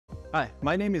Hi,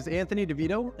 my name is Anthony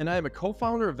DeVito, and I am a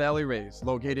co-founder of Valley Rays,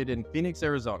 located in Phoenix,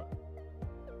 Arizona.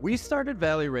 We started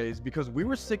Valley Rays because we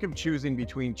were sick of choosing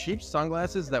between cheap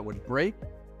sunglasses that would break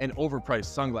and overpriced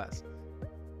sunglasses.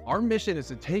 Our mission is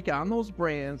to take on those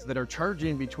brands that are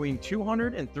charging between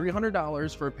 $200 and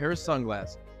 $300 for a pair of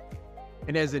sunglasses.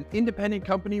 And as an independent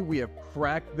company, we have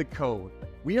cracked the code.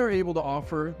 We are able to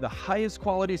offer the highest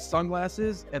quality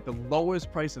sunglasses at the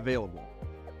lowest price available.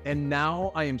 And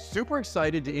now I am super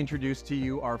excited to introduce to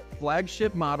you our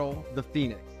flagship model, the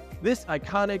Phoenix. This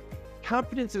iconic,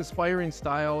 confidence-inspiring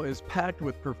style is packed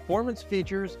with performance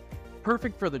features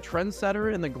perfect for the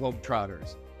trendsetter and the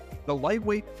globetrotters. The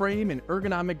lightweight frame and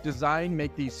ergonomic design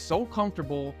make these so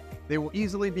comfortable, they will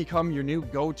easily become your new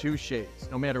go-to shades,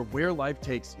 no matter where life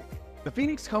takes you. The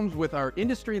Phoenix comes with our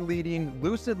industry-leading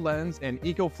Lucid lens and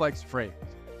EcoFlex frames.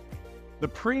 The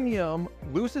premium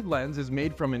Lucid lens is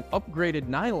made from an upgraded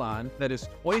nylon that is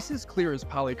twice as clear as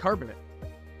polycarbonate.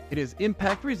 It is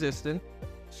impact resistant,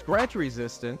 scratch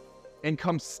resistant, and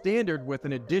comes standard with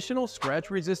an additional scratch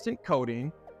resistant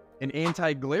coating, an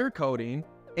anti-glare coating,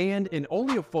 and an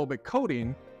oleophobic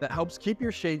coating that helps keep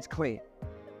your shades clean.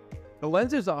 The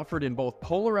lens is offered in both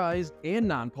polarized and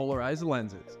non-polarized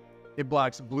lenses. It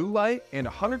blocks blue light and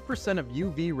 100% of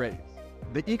UV rays.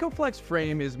 The EcoFlex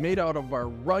frame is made out of our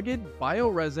rugged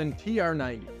bioresin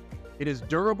TR90. It is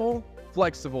durable,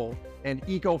 flexible, and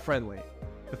eco-friendly.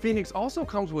 The Phoenix also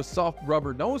comes with soft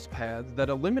rubber nose pads that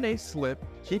eliminate slip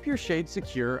to keep your shade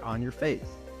secure on your face.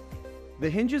 The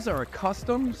hinges are a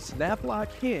custom snap-lock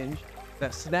hinge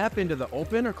that snap into the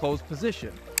open or closed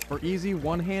position for easy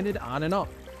one-handed on and off,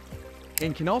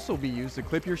 and can also be used to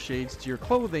clip your shades to your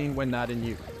clothing when not in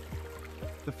use.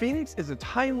 The Phoenix is a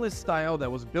timeless style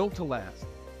that was built to last,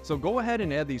 so go ahead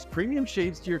and add these premium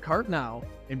shades to your cart now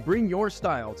and bring your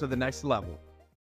style to the next level.